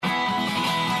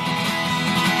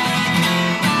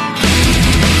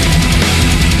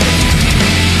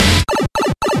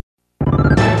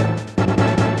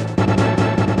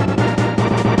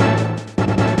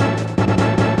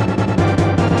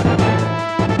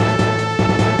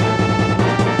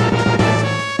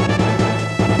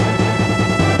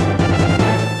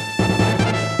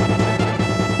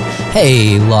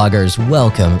Hey, loggers,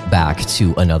 welcome back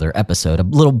to another episode, a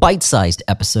little bite-sized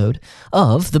episode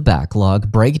of the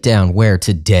Backlog Breakdown, where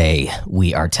today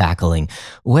we are tackling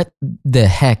what the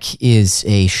heck is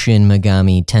a Shin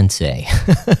Megami Tensei?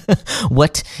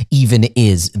 What even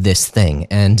is this thing?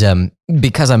 And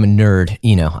because I'm a nerd,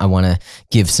 I want to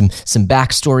give some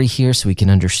backstory here so we can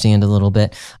understand a little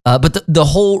bit. But the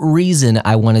whole reason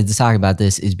I wanted to talk about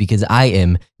this is because I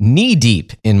am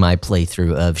knee-deep in my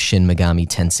playthrough of Shin Megami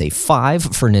Tensei 5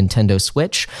 for Nintendo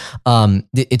Switch.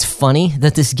 It's funny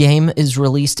that this game is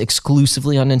released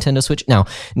exclusively on Nintendo Switch. Now,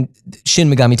 Shin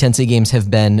Megami Tensei games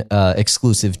have been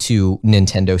exclusive to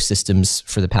Nintendo systems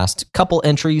for the past couple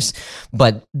entries,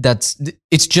 but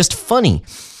it's just funny.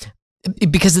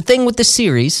 Because the thing with the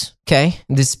series, okay,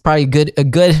 this is probably a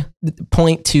good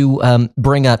point to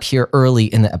bring up here early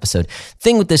in the episode.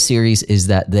 Thing with this series is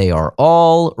that they are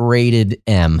all rated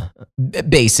M,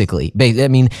 basically. I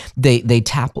mean, they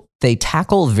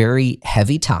tackle very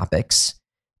heavy topics,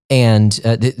 and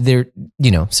they're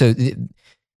so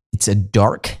it's a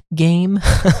dark game.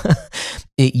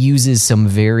 It uses some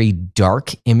very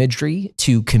dark imagery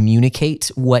to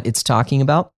communicate what it's talking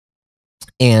about.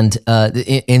 And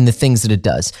in the things that it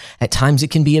does. At times, it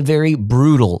can be a very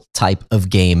brutal type of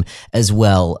game as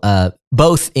well,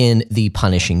 both in the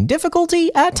punishing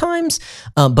difficulty at times,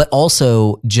 but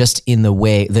also just in the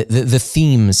way, the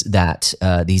themes that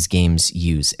these games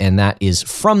use. And that is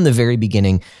from the very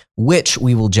beginning, which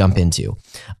we will jump into.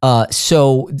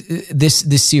 So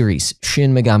this series,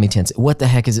 Shin Megami Tensei, what the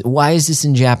heck is it? Why is this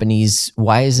in Japanese?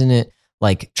 Why isn't it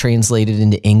translated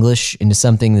into English, into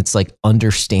something that's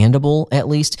understandable at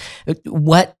least?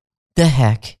 What the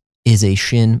heck is a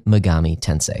Shin Megami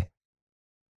Tensei?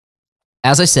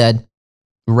 As I said,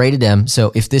 rated M.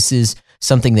 So if this is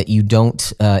something that you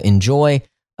don't enjoy,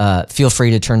 feel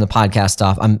free to turn the podcast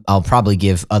off. I'll probably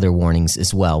give other warnings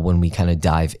as well when we kind of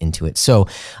dive into it. So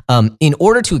in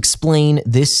order to explain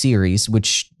this series,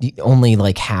 which only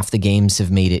half the games have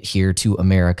made it here to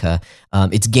America,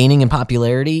 it's gaining in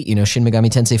popularity. Shin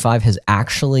Megami Tensei 5 has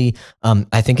actually,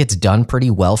 I think it's done pretty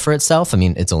well for itself. I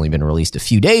mean, it's only been released a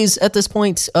few days at this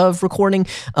point of recording,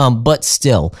 but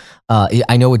still,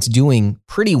 I know it's doing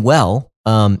pretty well.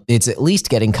 It's at least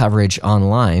getting coverage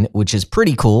online, which is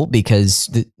pretty cool because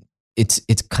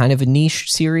it's kind of a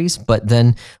niche series, but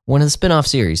then one of the spin-off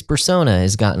series, Persona,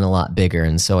 has gotten a lot bigger,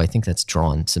 and so I think that's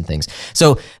drawn some things.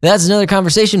 So that's another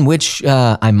conversation, which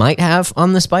I might have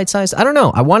on this bite-sized. I don't know.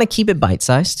 I want to keep it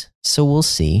bite-sized, so we'll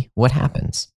see what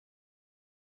happens.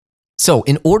 So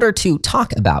in order to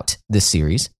talk about this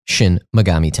series, Shin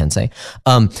Megami Tensei,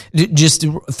 just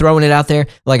throwing it out there,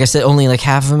 like I said, only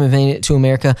half of them have made it to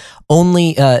America.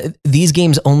 Only these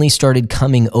games only started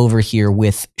coming over here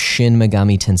with Shin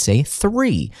Megami Tensei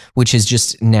 3, which has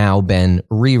just now been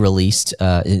re-released,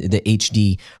 the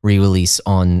HD re-release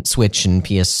on Switch and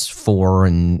PS4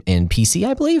 and PC,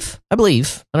 I believe. I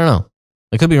don't know.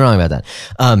 I could be wrong about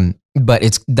that. But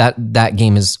it's that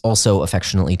game is also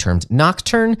affectionately termed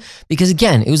Nocturne because,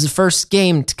 again, it was the first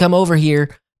game to come over here,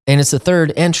 and it's the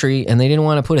third entry, and they didn't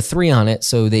want to put a 3 on it,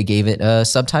 so they gave it a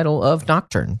subtitle of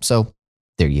Nocturne. So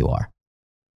there you are.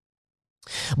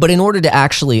 But in order to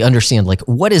actually understand,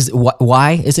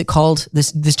 why is it called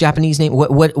this Japanese name?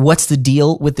 What's the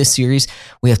deal with this series?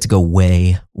 We have to go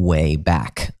way, way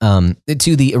back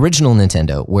to the original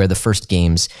Nintendo, where the first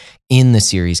games in the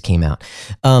series came out.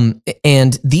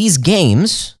 And these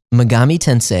games, Megami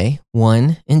Tensei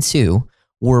 1 and 2,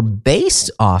 were based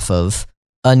off of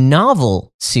a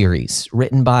novel series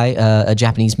written by a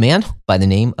Japanese man by the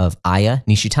name of Aya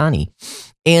Nishitani.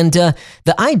 And the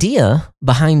idea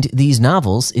behind these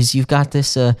novels is you've got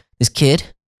this kid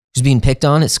who's being picked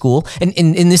on at school, and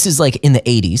this is in the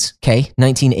 80s, okay,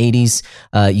 1980s.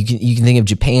 You can think of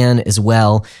Japan as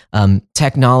well.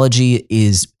 Technology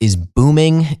is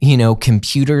booming.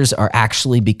 Computers are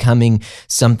actually becoming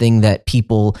something that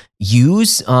people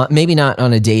use, maybe not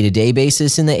on a day-to-day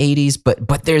basis in the 80s,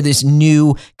 but they're this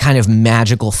new kind of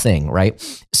magical thing, right?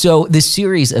 So this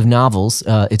series of novels,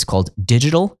 it's called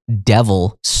Digital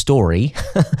Devil Story,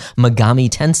 Megami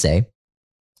Tensei.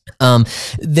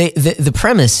 The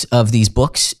premise of these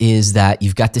books is that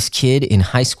you've got this kid in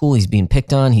high school, he's being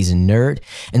picked on, he's a nerd,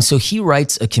 and so he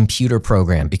writes a computer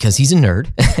program because he's a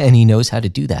nerd and he knows how to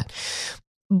do that.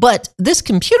 But this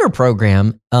computer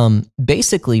program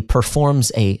basically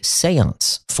performs a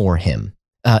seance for him.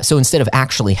 So instead of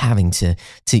actually having to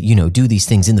do these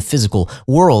things in the physical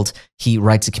world, he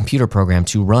writes a computer program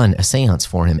to run a seance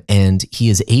for him, and he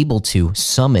is able to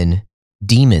summon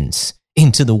demons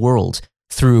into the world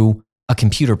through a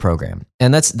computer program.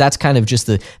 And that's kind of just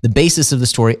the basis of the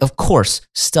story. Of course,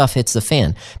 stuff hits the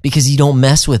fan because you don't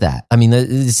mess with that. I mean,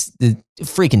 it's a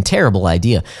freaking terrible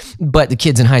idea. But the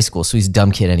kid's in high school, so he's a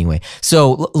dumb kid anyway.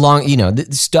 So long, the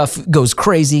stuff goes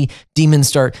crazy. Demons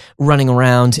start running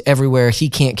around everywhere. He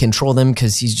can't control them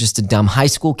because he's just a dumb high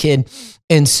school kid.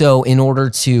 And so in order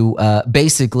to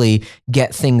basically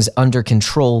get things under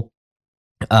control,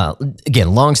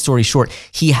 again, long story short,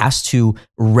 he has to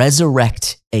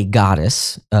resurrect a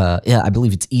goddess. I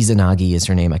believe it's Izanagi is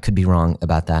her name. I could be wrong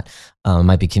about that.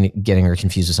 Might be getting her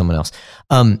confused with someone else.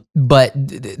 But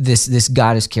this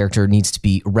goddess character needs to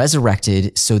be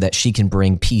resurrected so that she can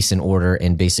bring peace and order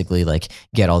and basically like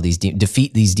get all these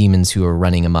defeat these demons who are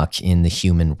running amok in the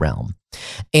human realm.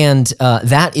 And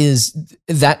that's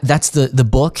the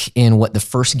book and what the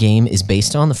first game is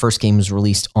based on. The first game was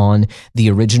released on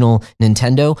the original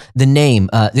Nintendo. The name,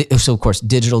 so of course,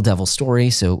 Digital Devil Story.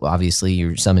 So obviously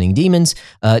you're summoning demons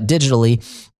digitally.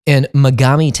 And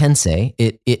Megami Tensei,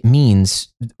 it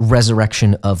means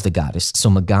resurrection of the goddess. So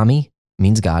Megami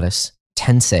means goddess.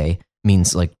 Tensei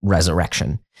means like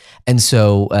resurrection. And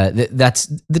so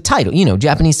that's the title.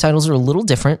 Japanese titles are a little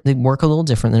different. They work a little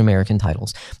different than American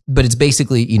titles. But it's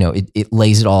basically, it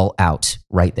lays it all out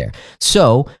right there.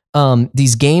 So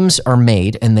these games are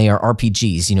made and they are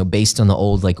RPGs, based on the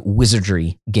old like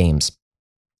wizardry games.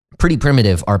 Pretty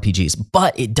primitive RPGs,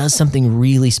 but it does something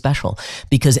really special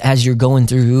because as you're going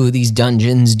through these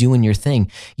dungeons doing your thing,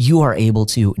 you are able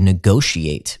to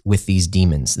negotiate with these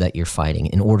demons that you're fighting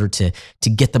in order to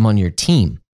get them on your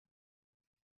team.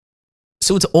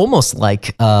 So it's almost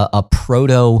like a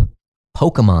proto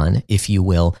Pokemon, if you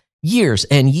will, years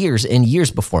and years and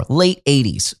years before, late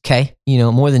 80s, okay?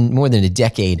 More than a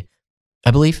decade,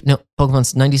 I believe. No,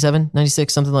 Pokemon's 97,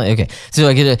 96, something like that. Okay, so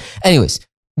I get it. Anyways,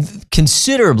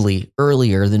 considerably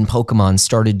earlier than Pokemon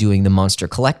started doing the monster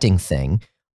collecting thing,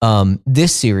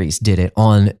 this series did it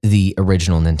on the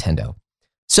original Nintendo.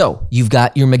 So you've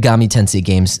got your Megami Tensei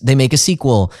games. They make a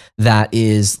sequel that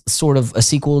is sort of a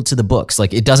sequel to the books.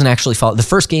 Like it doesn't actually follow. The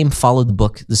first game followed the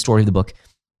book, the story of the book.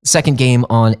 Second game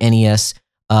on NES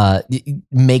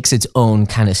makes its own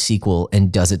kind of sequel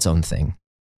and does its own thing.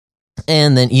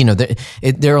 And then,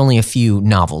 there are only a few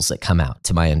novels that come out,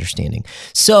 to my understanding.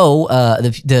 So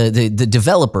the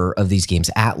developer of these games,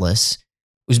 Atlas,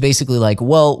 was basically like,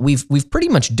 well, we've pretty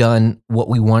much done what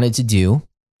we wanted to do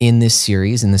in this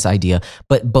series, in this idea,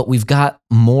 but we've got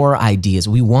more ideas.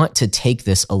 We want to take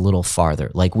this a little farther.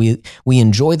 Like we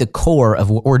enjoy the core of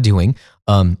what we're doing.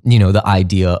 The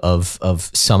idea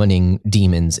of summoning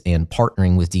demons and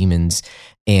partnering with demons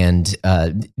and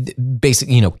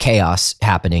basically, chaos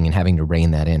happening and having to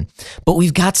rein that in. But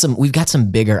we've got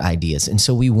some bigger ideas, and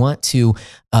so we want to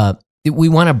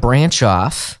branch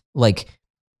off, like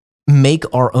make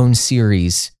our own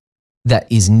series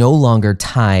that is no longer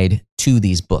tied to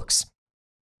these books.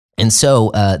 And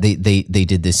so they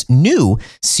did this new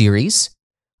series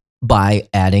by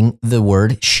adding the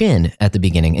word Shin at the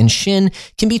beginning. And Shin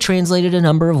can be translated a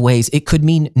number of ways. It could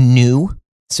mean new,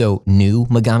 so new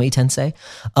Megami Tensei.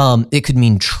 It could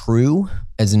mean true,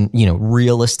 as in,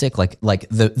 realistic, like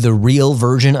the real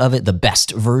version of it, the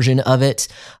best version of it.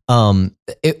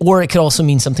 Or it could also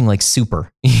mean something like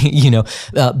super,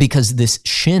 because this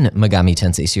Shin Megami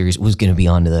Tensei series was going to be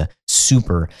on the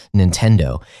Super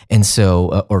Nintendo. And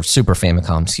so, or Super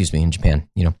Famicom, excuse me, in Japan,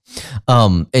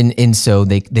 and so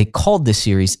they called this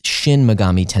series Shin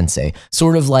Megami Tensei,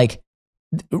 sort of like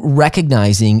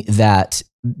recognizing that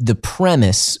the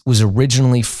premise was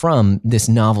originally from this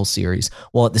novel series,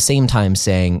 while at the same time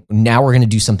saying, now we're going to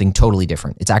do something totally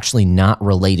different. It's actually not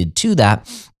related to that,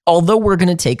 although we're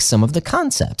going to take some of the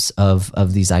concepts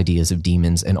of these ideas of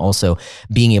demons and also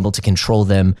being able to control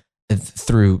them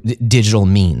through digital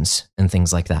means and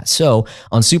things like that. So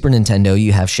on Super Nintendo,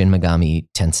 you have Shin Megami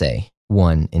Tensei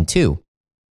 1 and 2.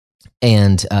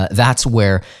 And that's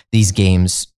where these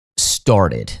games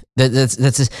started. That's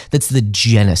the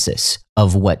genesis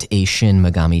of what a Shin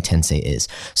Megami Tensei is.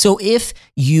 So if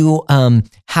you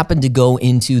happen to go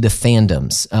into the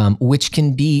fandoms, which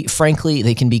can be, frankly,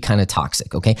 they can be kind of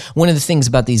toxic, okay? One of the things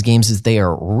about these games is they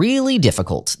are really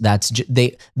difficult.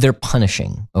 They're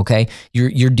punishing, okay?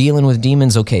 You're dealing with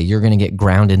demons, okay, you're going to get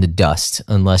ground into dust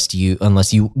unless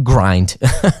you grind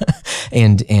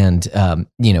and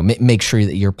make sure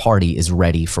that your party is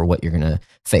ready for what you're going to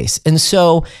face. And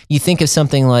so you think of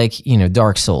something like,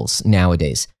 Dark Souls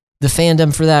nowadays. The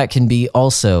fandom for that can be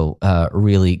also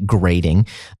really grating,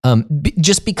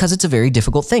 just because it's a very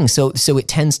difficult thing. So it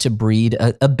tends to breed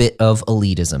a bit of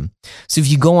elitism. So if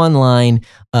you go online,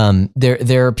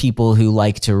 there are people who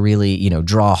like to really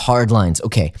draw hard lines.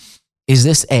 Okay, is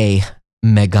this a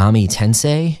Megami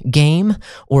Tensei game,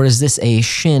 or is this a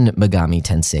Shin Megami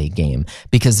Tensei game?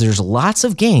 Because there's lots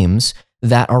of games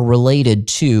that are related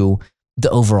to the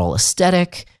overall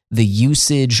aesthetic, the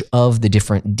usage of the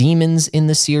different demons in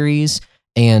the series,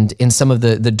 and in some of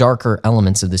the darker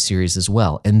elements of the series as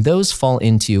well. And those fall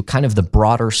into kind of the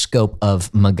broader scope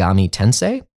of Megami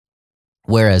Tensei,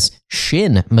 whereas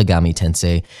Shin Megami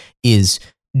Tensei is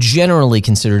generally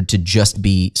considered to just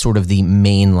be sort of the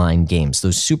mainline games.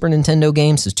 Those Super Nintendo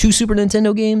games, those 2 Super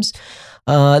Nintendo games,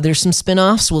 there's some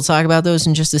spin-offs. We'll talk about those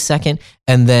in just a second.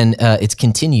 And then it's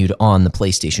continued on the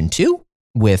PlayStation 2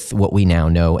 with what we now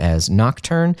know as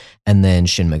Nocturne. And then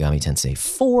Shin Megami Tensei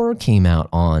 4 came out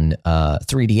on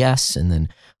 3DS. And then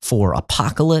 4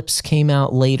 Apocalypse came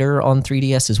out later on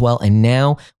 3DS as well. And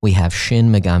now we have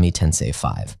Shin Megami Tensei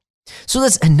 5. So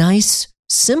that's a nice,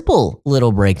 simple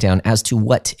little breakdown as to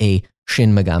what a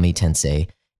Shin Megami Tensei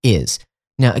is.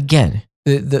 Now, again,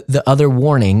 the other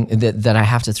warning that I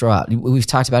have to throw out, we've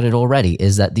talked about it already,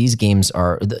 is that these games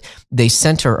they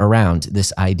center around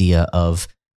this idea of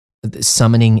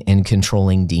summoning and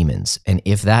controlling demons. And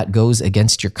if that goes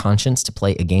against your conscience to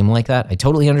play a game like that, I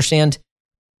totally understand.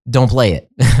 Don't play it.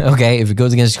 Okay? If it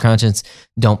goes against your conscience,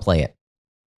 don't play it.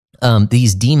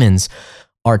 These demons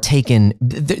are taken,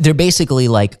 they're basically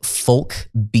like folk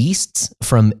beasts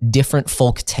from different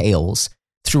folk tales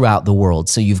throughout the world.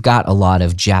 So you've got a lot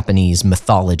of Japanese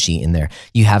mythology in there.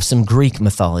 You have some Greek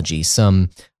mythology, some,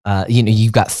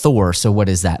 you've got Thor. So what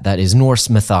is that? That is Norse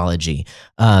mythology.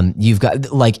 You've got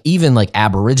even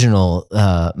Aboriginal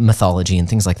mythology and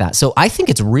things like that. So I think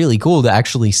it's really cool to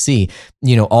actually see,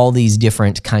 all these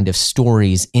different kind of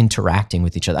stories interacting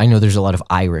with each other. I know there's a lot of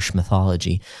Irish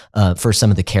mythology for some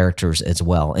of the characters as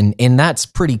well. And that's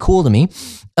pretty cool to me.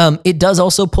 It does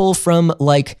also pull from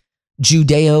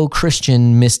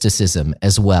Judeo-Christian mysticism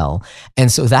as well.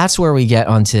 And so that's where we get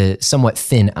onto somewhat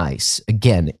thin ice.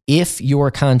 Again, if your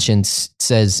conscience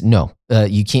says, no,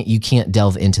 you can't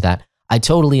delve into that, I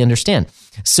totally understand.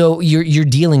 So you're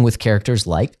dealing with characters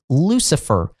like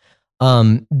Lucifer.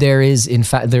 There is, in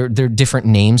fact, there are different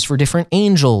names for different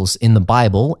angels in the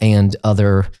Bible and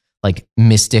other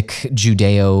mystic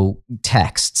Judeo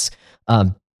texts.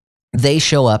 They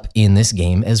show up in this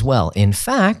game as well. In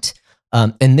fact,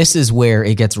 and this is where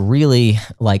it gets really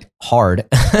hard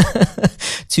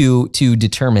to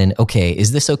determine, okay,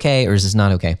 is this okay or is this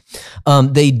not okay?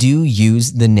 They do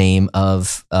use the name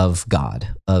of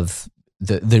God, of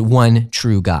the one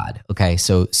true God. Okay,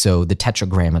 so the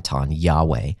Tetragrammaton,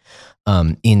 Yahweh,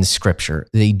 in Scripture,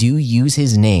 they do use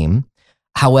his name.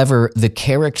 However, the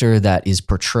character that is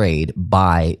portrayed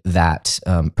by that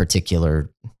particular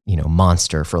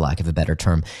monster, for lack of a better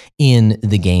term, in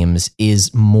the games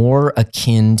is more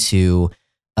akin to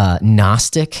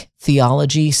Gnostic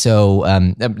theology. So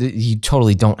you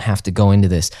totally don't have to go into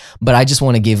this, but I just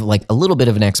want to give a little bit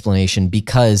of an explanation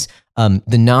because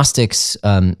the Gnostics,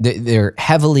 they're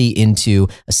heavily into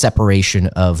a separation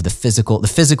of the physical. The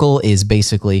physical is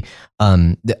basically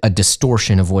a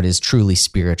distortion of what is truly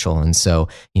spiritual. And so,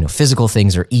 physical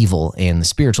things are evil and the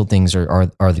spiritual things are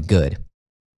the good.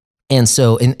 And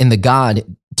so in the God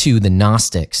to the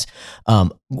Gnostics,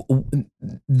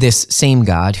 this same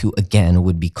God, who again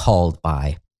would be called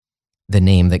by the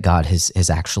name that God has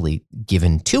actually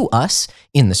given to us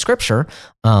in the Scripture,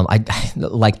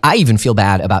 I even feel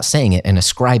bad about saying it and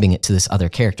ascribing it to this other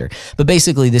character. But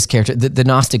basically, this character, the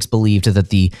Gnostics believed that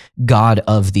the God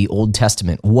of the Old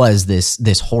Testament was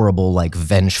this horrible,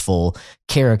 vengeful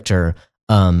character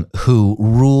who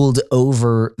ruled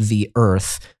over the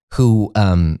earth, who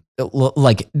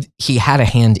he had a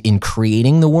hand in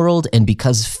creating the world, and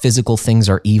because physical things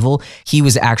are evil, he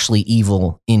was actually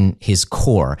evil in his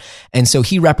core. And so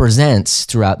he represents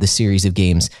throughout the series of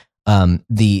games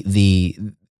the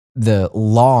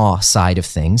law side of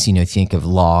things. Think of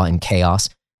law and chaos.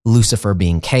 Lucifer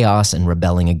being chaos and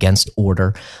rebelling against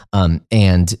order,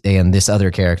 and this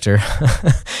other character,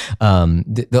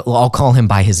 I'll call him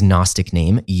by his Gnostic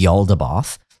name,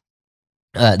 Yaldabaoth.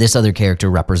 This other character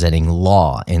representing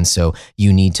law. And so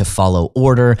you need to follow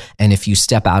order. And if you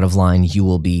step out of line, you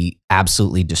will be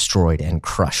absolutely destroyed and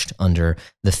crushed under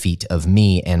the feet of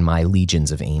me and my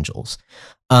legions of angels.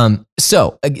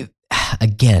 So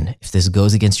again, if this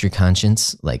goes against your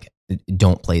conscience,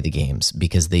 don't play the games,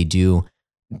 because they do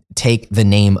take the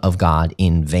name of God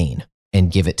in vain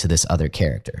and give it to this other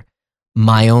character.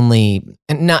 My only,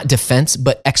 not defense,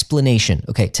 but explanation,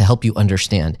 okay, to help you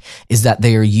understand, is that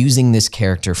they are using this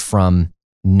character from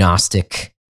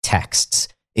Gnostic texts.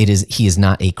 He is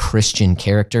not a Christian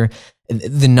character.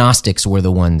 The Gnostics were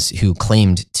the ones who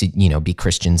claimed to, be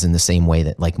Christians in the same way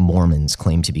that Mormons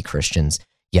claim to be Christians.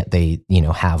 yet they,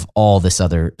 have all this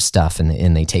other stuff,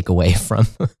 and they take away from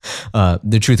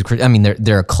the truth of Christianity. I mean,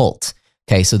 they're a cult.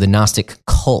 Okay, so the Gnostic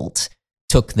cult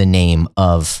took the name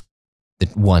of the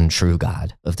one true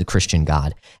God, of the Christian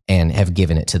God, and have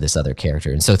given it to this other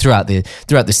character. And so throughout the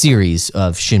series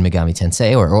of Shin Megami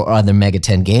Tensei or other Mega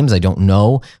 10 games, I don't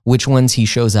know which ones he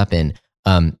shows up in.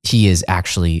 He is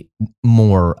actually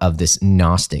more of this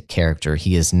Gnostic character.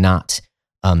 He is not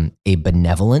a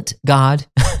benevolent God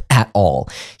at all.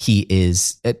 He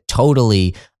is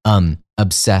totally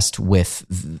obsessed with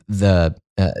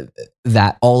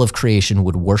that all of creation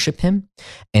would worship him,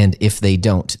 and if they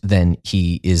don't, then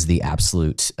he is the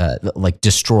absolute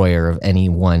destroyer of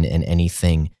anyone and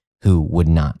anything who would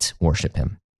not worship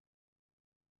him.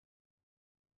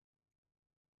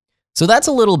 So that's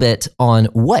a little bit on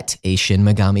what a Shin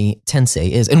Megami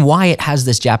Tensei is and why it has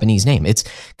this Japanese name. It's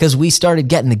because we started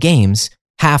getting the games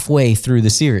halfway through the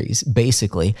series,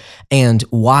 basically, and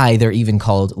why they're even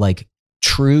called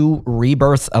True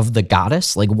Rebirth of the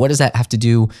Goddess. What does that have to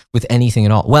do with anything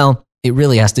at all? Well, it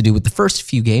really has to do with the first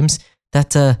few games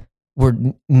that were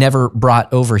never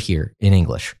brought over here in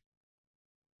English.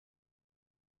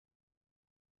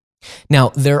 Now,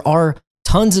 there are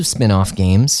tons of spin-off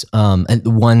games, and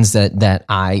ones that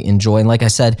I enjoy. And like I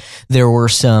said, there were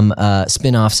some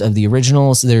spin-offs of the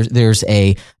originals. There's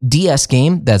a DS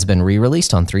game that's been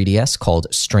re-released on 3DS called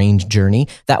Strange Journey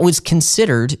that was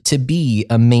considered to be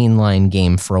a mainline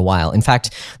game for a while. In fact,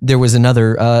 there was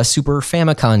another Super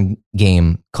Famicom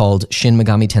game called Shin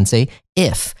Megami Tensei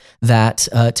If that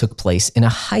took place in a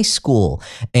high school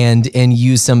and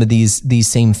used some of these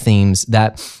same themes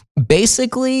that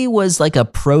basically was like a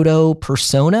proto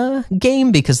Persona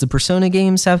game, because the Persona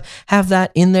games have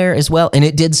that in there as well. And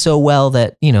it did so well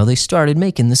that, they started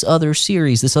making this other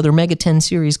series, this other Mega 10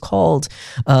 series called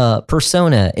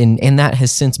Persona. And that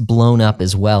has since blown up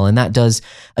as well. And that does,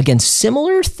 again,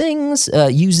 similar things,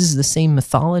 uses the same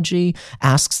mythology,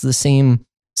 asks the same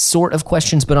sort of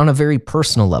questions, but on a very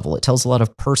personal level. It tells a lot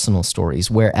of personal stories,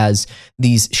 whereas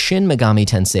these Shin Megami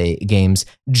Tensei games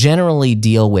generally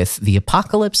deal with the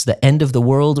apocalypse, the end of the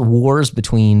world, wars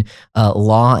between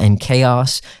law and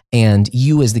chaos, and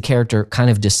you as the character kind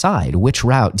of decide which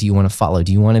route do you want to follow.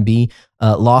 Do you want to be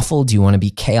lawful? Do you want to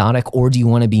be chaotic? Or do you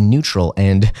want to be neutral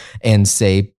and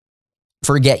say,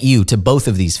 forget you to both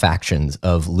of these factions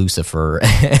of Lucifer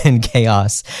and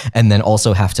Chaos, and then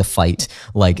also have to fight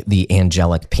the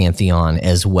angelic pantheon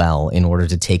as well in order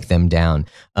to take them down,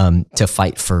 to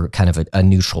fight for kind of a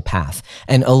neutral path.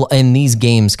 And these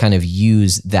games kind of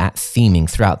use that theming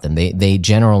throughout them. They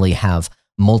generally have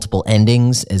multiple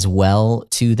endings as well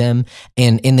to them,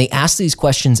 and they ask these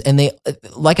questions, and they,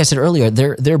 like I said earlier,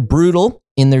 they're brutal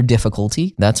in their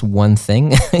difficulty. That's one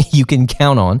thing you can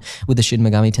count on with the Shin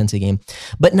Megami Tensei game.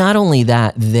 But not only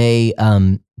that, they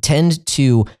tend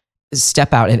to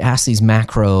step out and ask these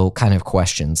macro kind of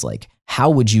questions, like how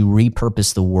would you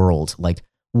repurpose the world?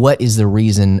 What is the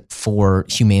reason for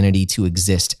humanity to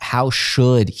exist? How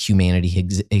should humanity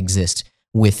exist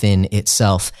within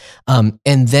itself?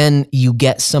 And then you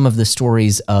get some of the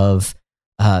stories of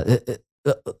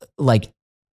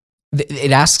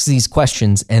it asks these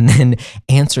questions and then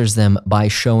answers them by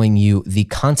showing you the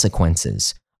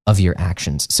consequences of your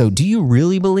actions. So do you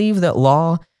really believe that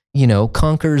law,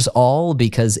 conquers all?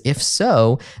 Because if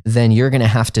so, then you're going to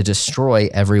have to destroy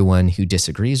everyone who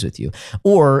disagrees with you.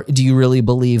 Or do you really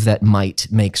believe that might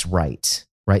makes right?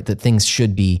 That things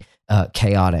should be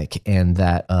chaotic, and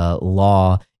that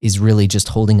law is really just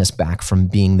holding us back from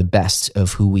being the best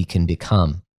of who we can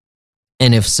become?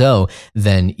 And if so,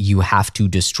 then you have to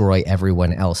destroy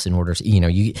everyone else in order to,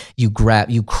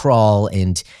 you crawl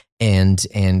and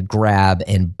grab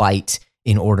and bite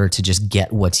in order to just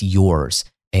get what's yours,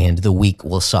 and the weak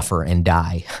will suffer and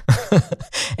die.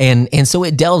 and so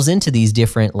it delves into these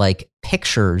different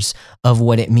pictures of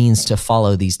what it means to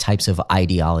follow these types of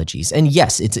ideologies. And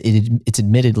yes, it's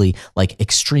admittedly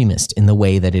extremist in the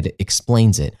way that it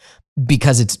explains it,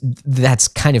 because that's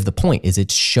kind of the point, is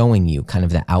it's showing you kind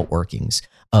of the outworkings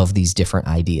of these different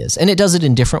ideas. And it does it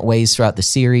in different ways throughout the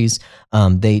series.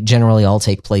 They generally all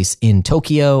take place in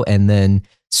Tokyo, and then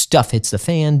stuff hits the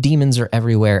fan, demons are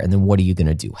everywhere, and then what are you going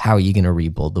to do? How are you going to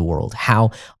rebuild the world?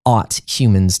 How ought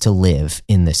humans to live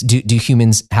in this? Do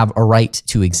humans have a right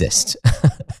to exist?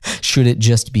 Should it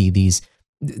just be these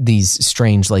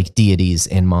strange deities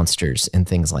and monsters and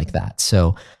things like that?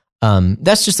 So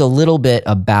That's just a little bit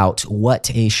about what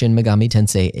a Shin Megami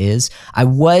Tensei is. I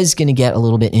was going to get a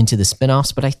little bit into the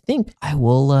spinoffs, but I think I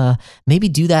will maybe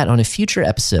do that on a future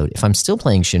episode if I'm still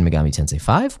playing Shin Megami Tensei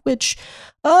 5, which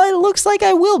it looks like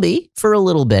I will be for a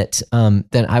little bit.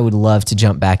 Then I would love to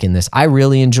jump back in this. I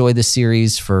really enjoy this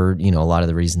series for a lot of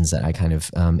the reasons that I kind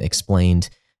of explained.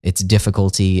 Its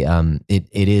difficulty,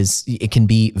 it can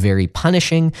be very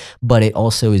punishing, but it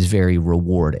also is very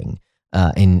rewarding.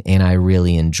 And I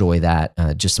really enjoy that.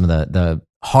 Just some of the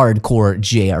hardcore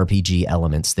JRPG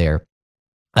elements there.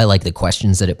 I like the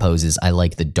questions that it poses. I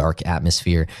like the dark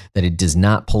atmosphere, that it does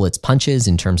not pull its punches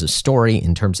in terms of story,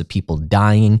 in terms of people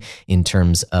dying, in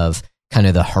terms of kind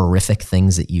of the horrific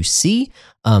things that you see,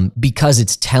 because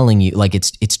it's telling you, like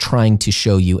it's trying to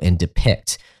show you and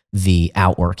depict the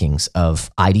outworkings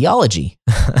of ideology.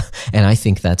 And I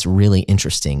think that's really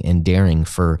interesting and daring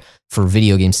for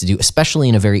video games to do, especially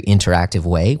in a very interactive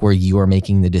way where you are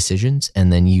making the decisions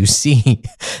and then you see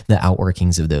the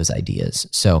outworkings of those ideas.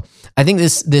 So I think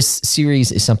this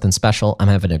series is something special. I'm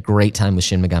having a great time with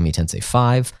Shin Megami Tensei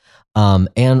 5.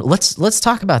 And let's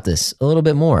talk about this a little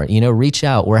bit more. Reach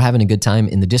out. We're having a good time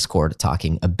in the Discord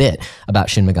talking a bit about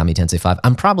Shin Megami Tensei 5.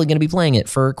 I'm probably going to be playing it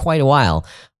for quite a while.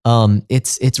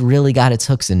 It's really got its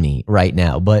hooks in me right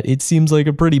now, but it seems like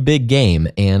a pretty big game,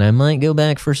 and I might go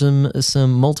back for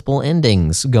some multiple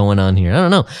endings going on here. I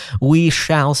don't know. We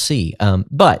shall see.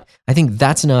 But I think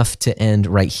that's enough to end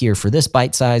right here for this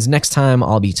bite size. Next time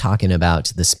I'll be talking about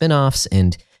the spinoffs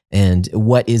and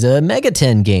what is a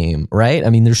Megaten game, right? I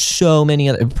mean, there's so many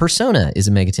other. Persona is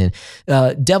a Megaten.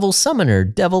 Devil Summoner,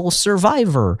 Devil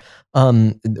Survivor,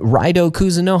 Raido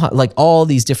Kuzunoha, like all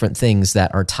these different things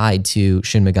that are tied to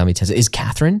Shin Megami Tensei. Is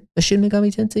Catherine a Shin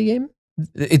Megami Tensei game?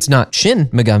 It's not Shin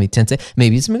Megami Tensei.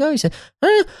 Maybe it's Megami Tensei.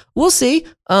 We'll see.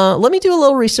 Let me do a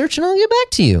little research and I'll get back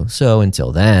to you. So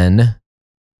until then,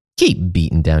 keep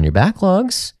beating down your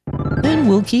backlogs and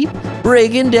we'll keep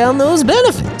breaking down those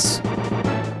benefits.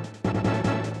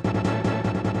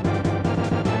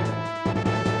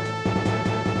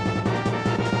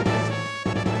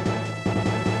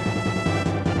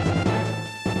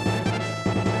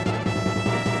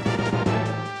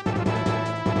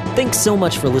 Thanks so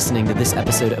much for listening to this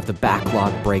episode of The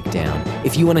Backlog Breakdown.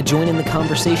 If you want to join in the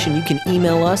conversation, you can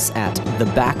email us at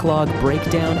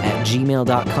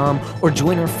thebacklog.breakdown@gmail.com or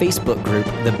join our Facebook group,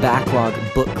 The Backlog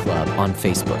Book Club, on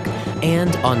Facebook.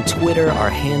 And on Twitter, our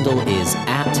handle is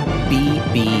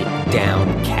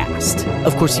 @BBDownCast.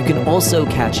 Of course, you can also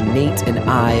catch Nate and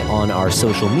I on our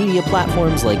social media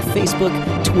platforms like Facebook,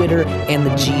 Twitter, and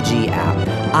the GG app.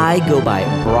 I go by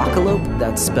Broccolope,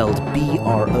 that's spelled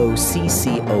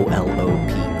BROCCOLOPE,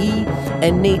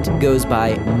 and Nate goes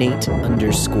by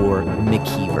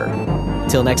Nate_McKeever.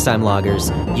 Till next time,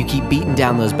 loggers, you keep beating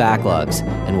down those backlogs,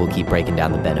 and we'll keep breaking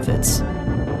down the benefits.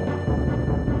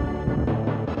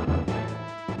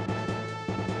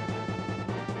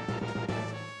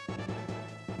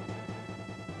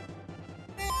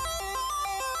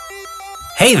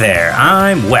 Hey there,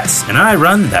 I'm Wes, and I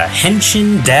run the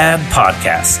Henshin Dad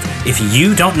podcast. If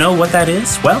you don't know what that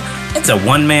is, well, it's a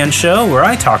one-man show where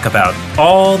I talk about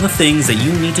all the things that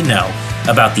you need to know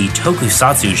about the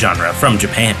tokusatsu genre from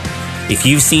Japan. If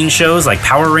you've seen shows like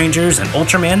Power Rangers and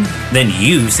Ultraman, then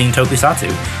you've seen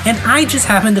tokusatsu, and I just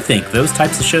happen to think those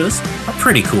types of shows are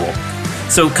pretty cool.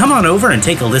 So come on over and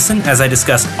take a listen as I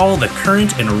discuss all the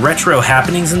current and retro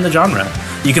happenings in the genre.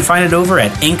 You can find it over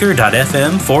at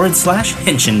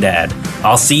anchor.fm/Henshin Dad.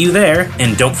 I'll see you there,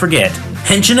 and don't forget,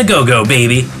 Henshin a go-go,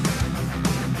 baby!